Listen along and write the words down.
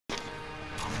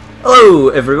Hello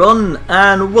everyone,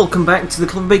 and welcome back to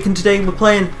TheCleverBacon. Today we're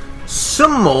playing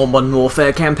some more Modern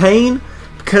Warfare campaign,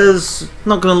 because,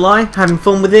 not gonna lie, having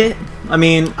fun with it. I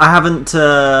mean, I haven't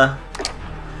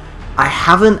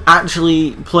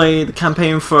actually played the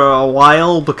campaign for a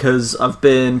while, because I've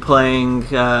been playing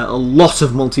a lot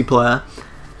of multiplayer.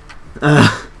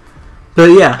 But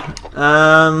yeah,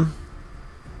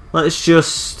 let's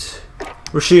just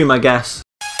resume, I guess.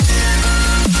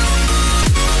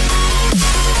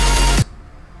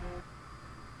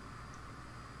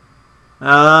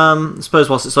 I suppose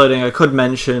whilst it's loading I could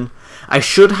mention I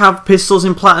should have pistols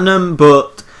in platinum,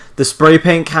 but the spray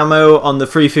paint camo on the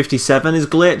 357 is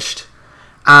glitched,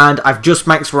 and I've just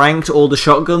max ranked all the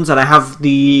shotguns, and I have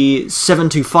the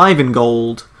 725 in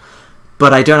gold,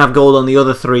 but I don't have gold on the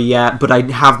other three yet, but I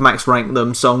have max ranked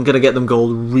them, so I'm going to get them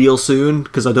gold real soon,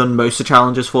 because I've done most of the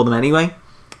challenges for them anyway.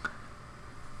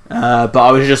 But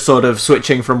I was just sort of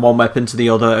switching from one weapon to the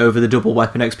other over the double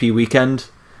weapon XP weekend,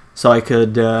 so I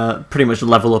could pretty much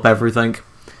level up everything.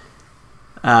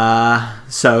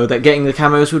 So that getting the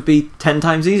camos would be 10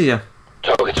 times easier.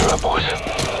 Targets are up, boys.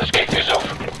 Let's kick this off.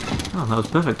 Oh, that was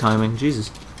perfect timing.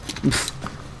 Jesus.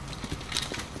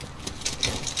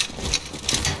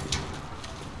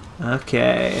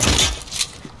 Okay.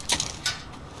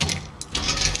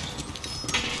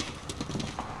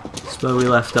 That's where we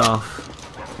left off.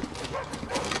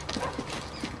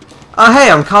 Oh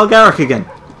hey, I'm Carl Garrick again.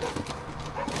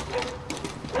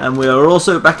 And we are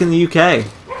also back in the UK.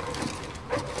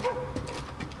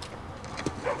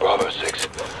 Bravo 6.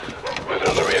 Moving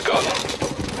on the rear guard.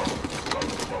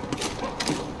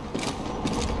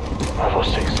 Bravo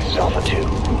 6, this is Alpha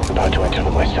 2. About to enter the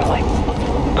west alley.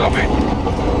 Copy.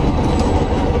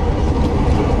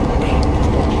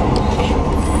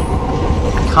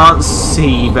 I can't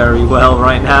see very well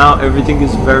right now. Everything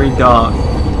is very dark.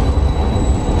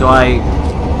 Do I...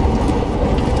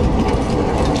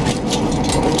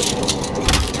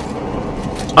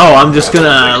 Oh, I'm just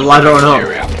gonna ladder on up.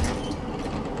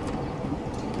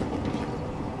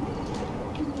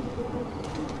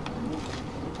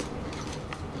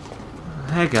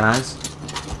 Hey guys.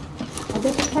 I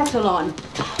left the kettle on.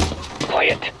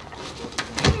 Quiet.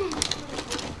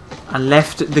 I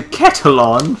left the kettle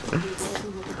on?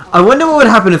 I wonder what would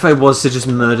happen if I was to just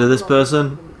murder this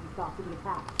person.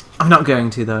 I'm not going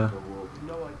to though.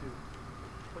 No, I do.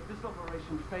 But this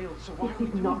operation failed, so why This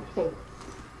is not safe.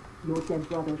 Your dead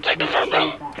brother. Take the front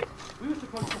row. We were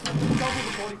supposed to have double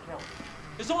the body count.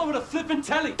 It's all over the flippin'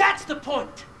 telly. That's the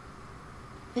point.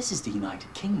 This is the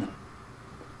United Kingdom.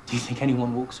 Do you think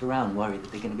anyone walks around worried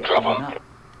that they're going to get Drop blown on. up?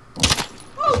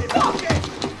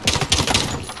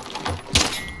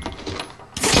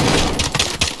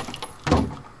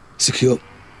 Secure.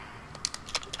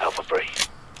 Alpha 3.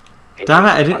 Damn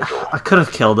it, I could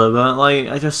have killed her, but like,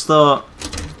 I just thought...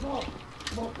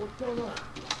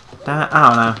 Damn it, I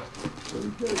don't know.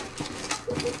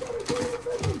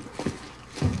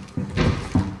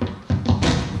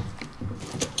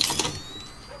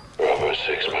 Bravo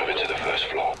 6, moving to the first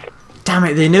floor. Damn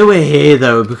it, they know we're here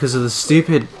though, because of the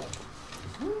stupid...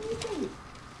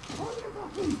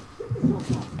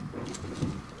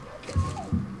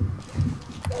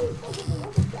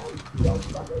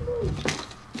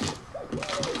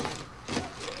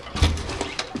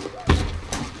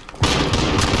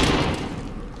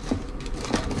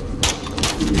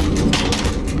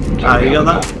 Ah, you got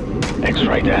that?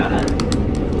 X-ray down.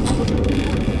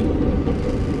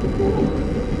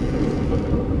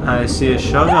 I see a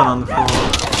shotgun on the floor.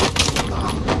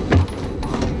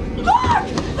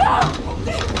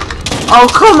 Oh,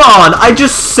 come on! I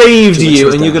just saved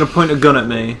you and you're gonna point a gun at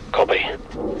me. Copy.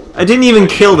 I didn't even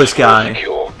kill this guy.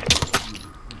 Secure.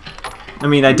 I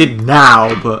mean, I did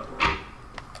now, but...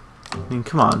 I mean,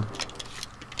 come on.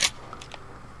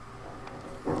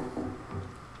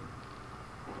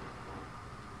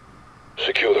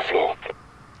 Secure the floor.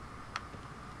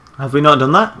 Have we not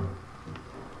done that?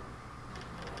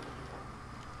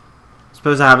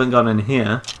 Suppose I haven't gone in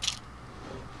here.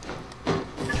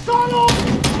 This floor.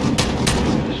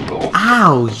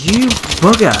 Ow, you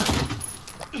bugger!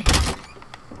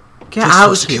 Get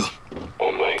out here!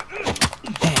 On me.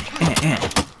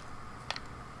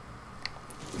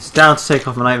 It's down to take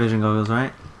off my night vision goggles,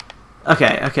 right?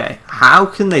 Okay, okay. How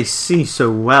can they see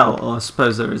so well? Oh, I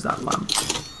suppose there is that lamp.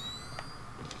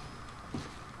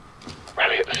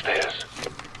 Rally at the stairs.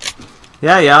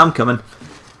 Yeah, I'm coming.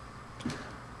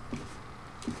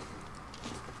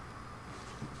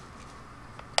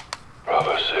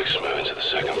 Bravo 6, moving to the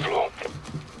second floor.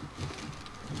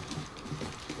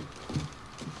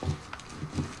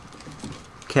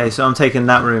 Okay, so I'm taking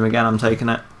that room again. I'm taking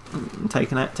it.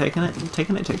 taking it, taking it,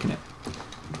 taking it, taking it.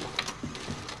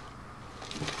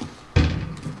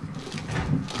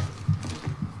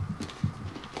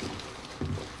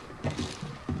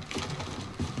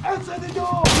 Outside the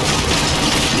door!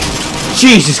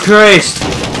 Jesus Christ!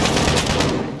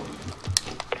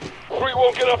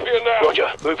 3-1, get up here now.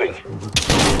 Roger, moving.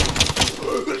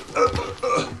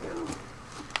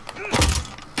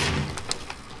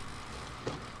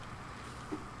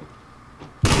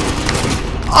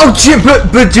 Oh,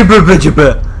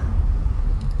 jibber.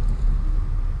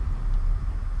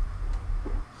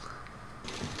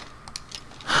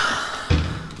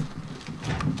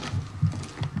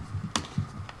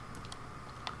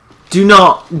 Do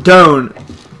not, don't.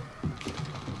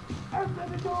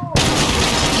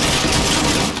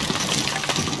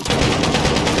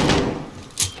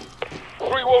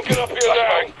 3-1, get up here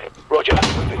now. Roger,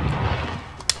 moving.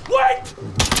 Wait!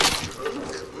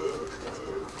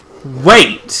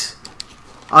 Wait!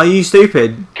 Are you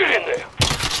stupid? Get in there.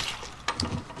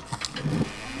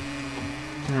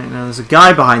 Right, now there's a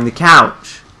guy behind the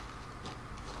couch.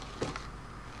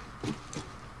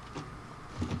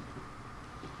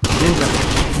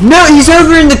 No, he's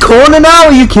over in the corner now,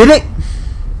 are you kidding?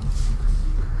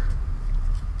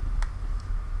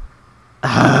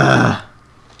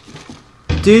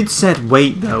 Dude said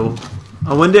wait though.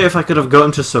 I wonder if I could have got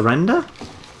him to surrender?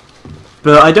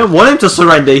 But I don't want him to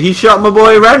surrender, he shot my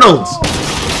boy Reynolds!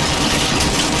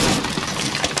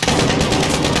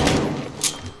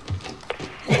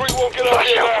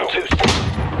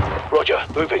 Roger,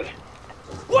 moving.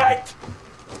 Wait!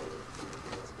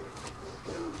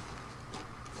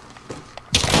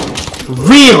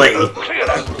 Really? Clear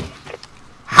that room.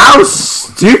 How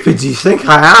stupid do you think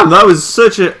I am? That was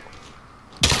such a...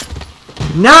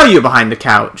 Now you're behind the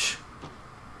couch.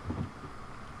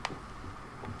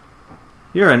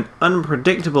 You're an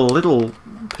unpredictable little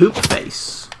poop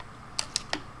face.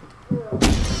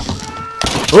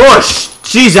 Oh,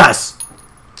 Jesus!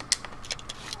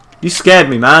 You scared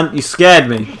me, man. You scared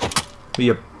me. With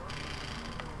your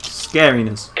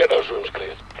scariness. Get those rooms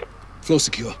cleared. Floor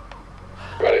secure.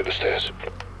 Right at the stairs.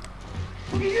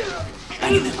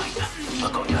 Hang in there, mate.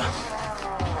 I got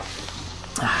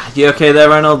you. You okay there,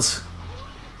 Reynolds?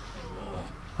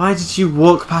 Why did you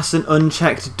walk past an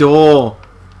unchecked door?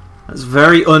 That's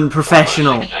very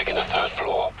unprofessional. Taking the 3rd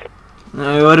floor.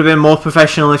 No, it would have been more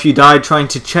professional if you died trying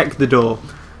to check the door.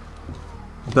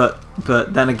 But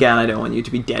then again, I don't want you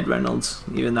to be dead, Reynolds.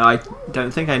 Even though I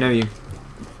don't think I know you.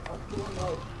 I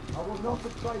will not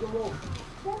betray the wolf.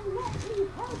 Then let me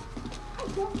help. I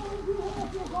don't want you to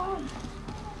have your gun.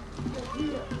 Get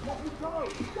here. Let me go.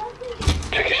 Don't be...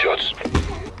 Take your shots.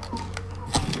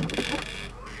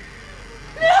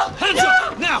 Hands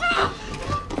up! Now!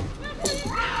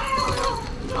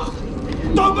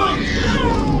 Don't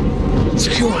move!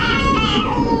 Secure.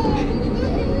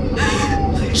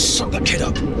 Suck that kid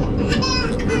up.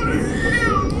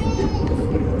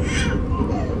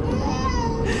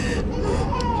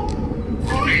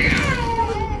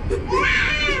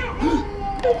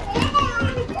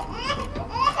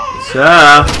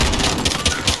 Sir!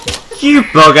 You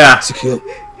bugger! Secure.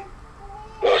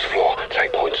 Last floor.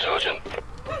 Take point, Sergeant.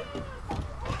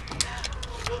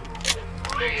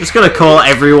 Just gonna call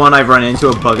everyone I've run into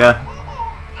a bugger.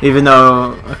 Even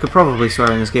though I could probably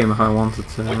swear in this game if I wanted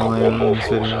to. We've got one more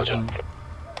floor, Sergeant.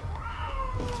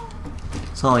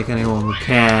 It's not like anyone would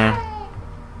care.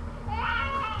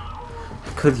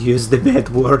 I could use the bad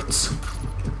words.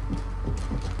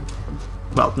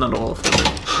 Well, not all of them.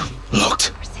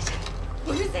 Locked.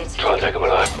 Where is it? Try and take him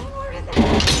alive. Where is it?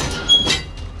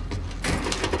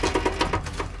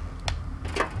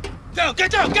 Down!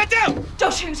 Get down! Get down!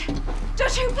 Don't shoot!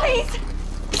 Don't shoot, please!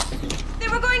 They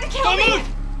were going to kill Don't me! move!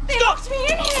 They Stop! locked me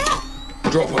in here!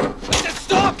 Drop her.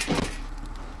 Stop!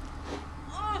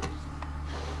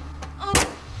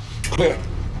 Clear.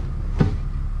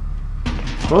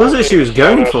 What was it she was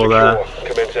going for there?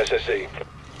 Commence SSE.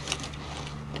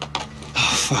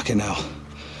 Oh, fucking hell.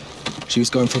 She was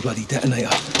going for a bloody detonator.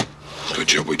 Good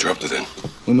job we dropped it in.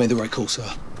 We made the right call, sir.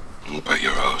 We'll bet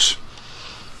your ass.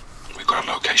 We got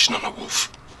a location on the wolf.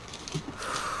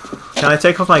 Can I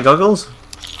take off my goggles?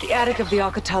 The attic of the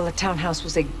Akatala townhouse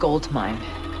was a gold mine.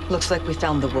 Looks like we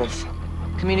found the wolf.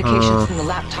 Communications from the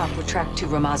laptop were tracked to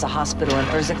Ramaza Hospital in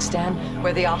Urzikstan,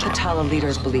 where the Akatala leader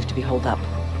is believed to be holed up.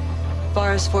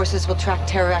 Vara's forces will track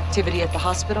terror activity at the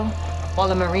hospital,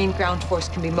 while a Marine ground force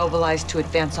can be mobilized to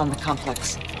advance on the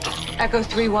complex. Echo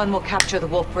 3-1 will capture the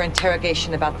wolf for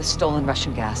interrogation about the stolen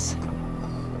Russian gas.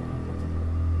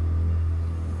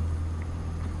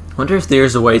 I wonder if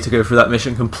there's a way to go through that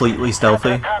mission completely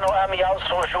stealthy.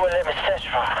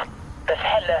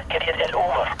 هلا كريت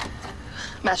الأوفر.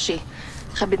 ماشي.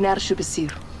 خبرني عن شو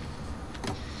بصير.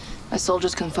 My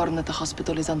soldiers confirm that the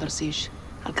hospital is under siege.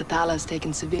 Al-Qatala has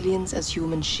taken civilians as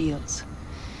human shields.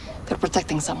 They're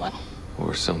protecting someone.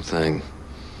 Or something.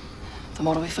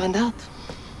 Tomorrow we find out.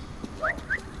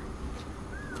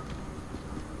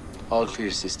 All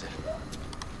clear, sister.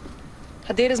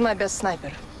 Hadir is my best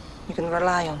sniper. You can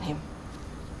rely on him.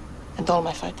 And all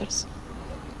my fighters.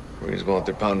 Marines want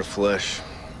their pound of flesh.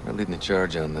 They're leading the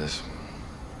charge on this.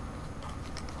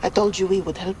 I told you we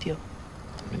would help you.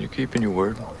 And you're keeping your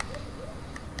word.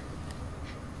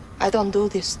 I don't do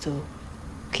this to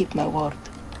keep my word.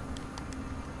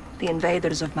 The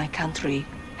invaders of my country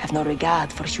have no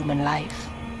regard for human life.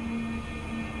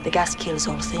 The gas kills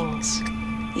all things,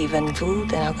 even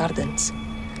food and our gardens.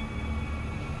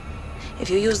 If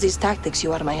you use these tactics,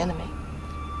 you are my enemy.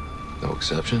 No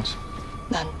exceptions?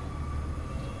 None.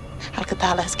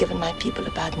 Al-Qatala has given my people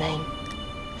a bad name,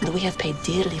 and we have paid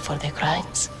dearly for their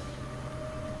crimes.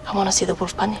 I want to see the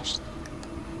wolf punished.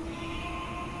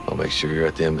 I'll make sure you're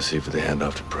at the embassy for the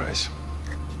handoff to Price.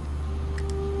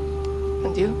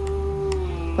 And you?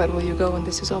 Where will you go when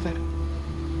this is over?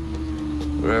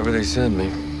 Wherever they send me.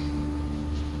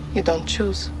 You don't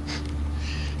choose.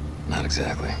 Not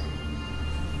exactly.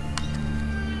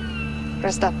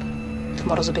 Rest up.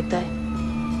 Tomorrow's a big day.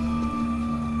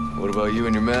 What about you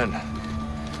and your men?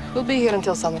 We'll be here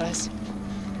until sunrise.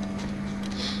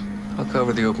 I'll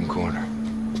cover the open corner.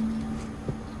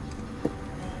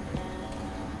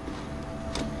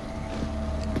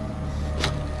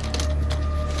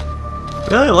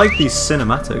 I really like these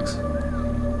cinematics.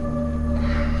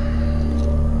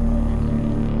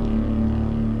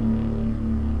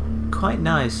 Quite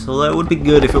nice, although it would be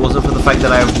good if it wasn't for the fact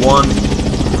that I have one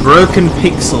broken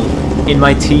pixel in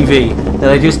my TV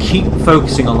that I just keep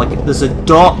focusing on. Like, there's a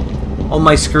dot on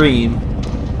my screen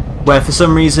where for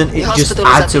some reason it just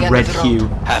adds a red hue.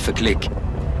 Half a click.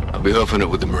 I'll be hoofing it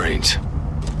with the Marines.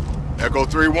 Echo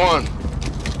 3-1.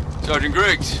 Sergeant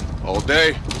Griggs. All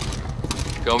day.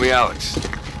 Call me Alex.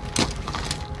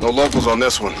 No locals on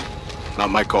this one.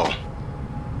 Not my call.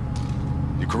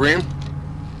 You Kareem?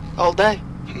 All day.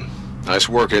 Nice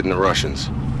work hitting the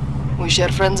Russians. We share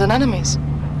friends and enemies.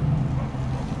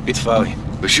 Bitfali.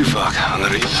 Bashufak,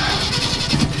 Anarib.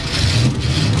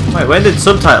 Wait, when did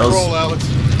subtitles? Roll, Alex.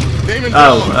 Damon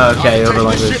Oh, Dillon. okay, I'll other take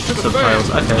language this shit to the subtitles.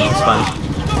 van. Okay, that's fine.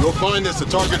 You'll find this a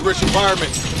target-rich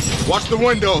environment. Watch the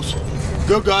windows.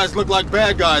 Good guys look like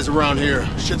bad guys around here.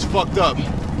 Shit's fucked up.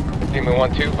 Demon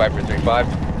 1-2, Viper 3-5.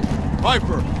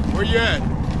 Viper, where you at?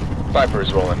 Viper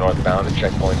is rolling northbound at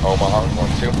checkpoint Omaha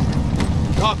 1-2.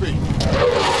 Copy.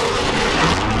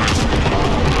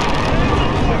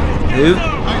 Who?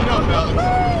 Tighten up, Alex.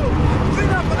 Clean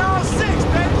up an hour 6,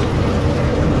 baby!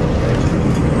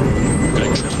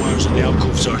 Got trip wires in the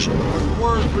alcove, Sergeant.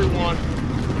 Word 3-1.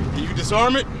 Can you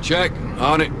disarm it? Check.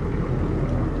 On it.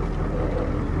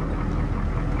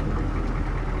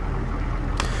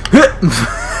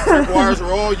 Wires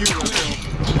are all you can.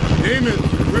 Damon,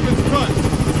 ribbons cut.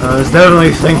 I was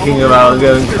definitely thinking about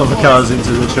going kamikaze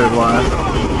into the tripwire.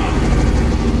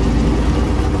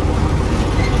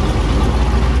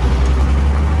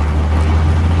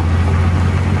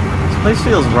 This place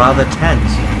feels rather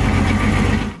tense.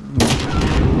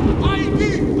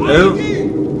 Oh.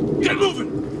 Get moving!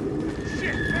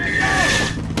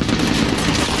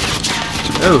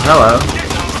 Oh, hello.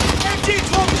 MG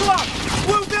 12 o'clock!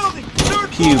 Blue building! Third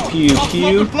Pew, floor! pew,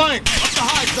 pew. Flank, up the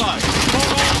high side.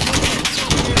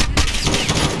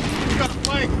 You got a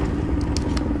flank.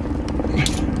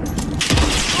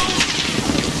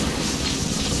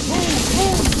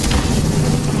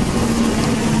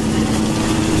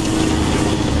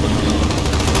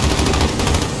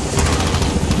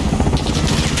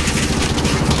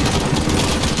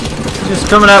 Just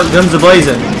coming out, guns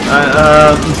a-blazing.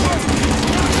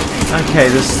 Okay,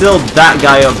 there's still that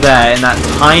guy up there in that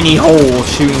tiny hole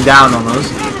shooting down on us.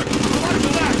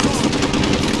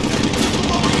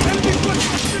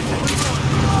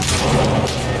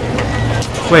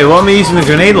 Wait, what am I using the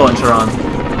grenade launcher on?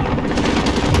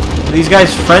 Are these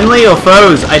guys friendly or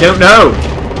foes? I don't know.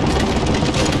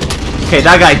 Okay,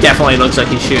 that guy definitely looks like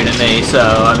he's shooting at me, so,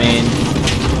 I mean...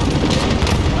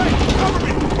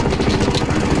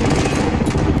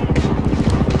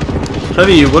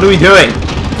 W, what are we doing?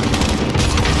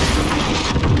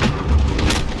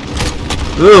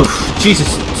 Oof, Jesus,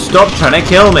 stop trying to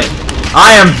kill me.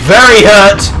 I am very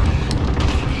hurt.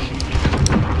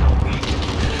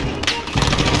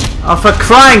 Oh, for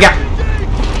crying out...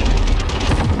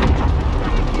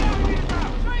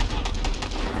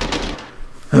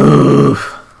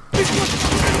 Oof.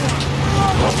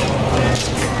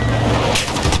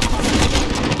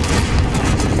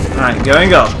 Alright,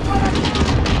 going up.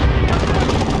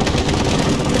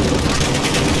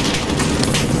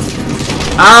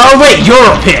 Oh wait, you're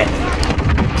up here!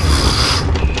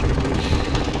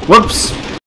 Whoops.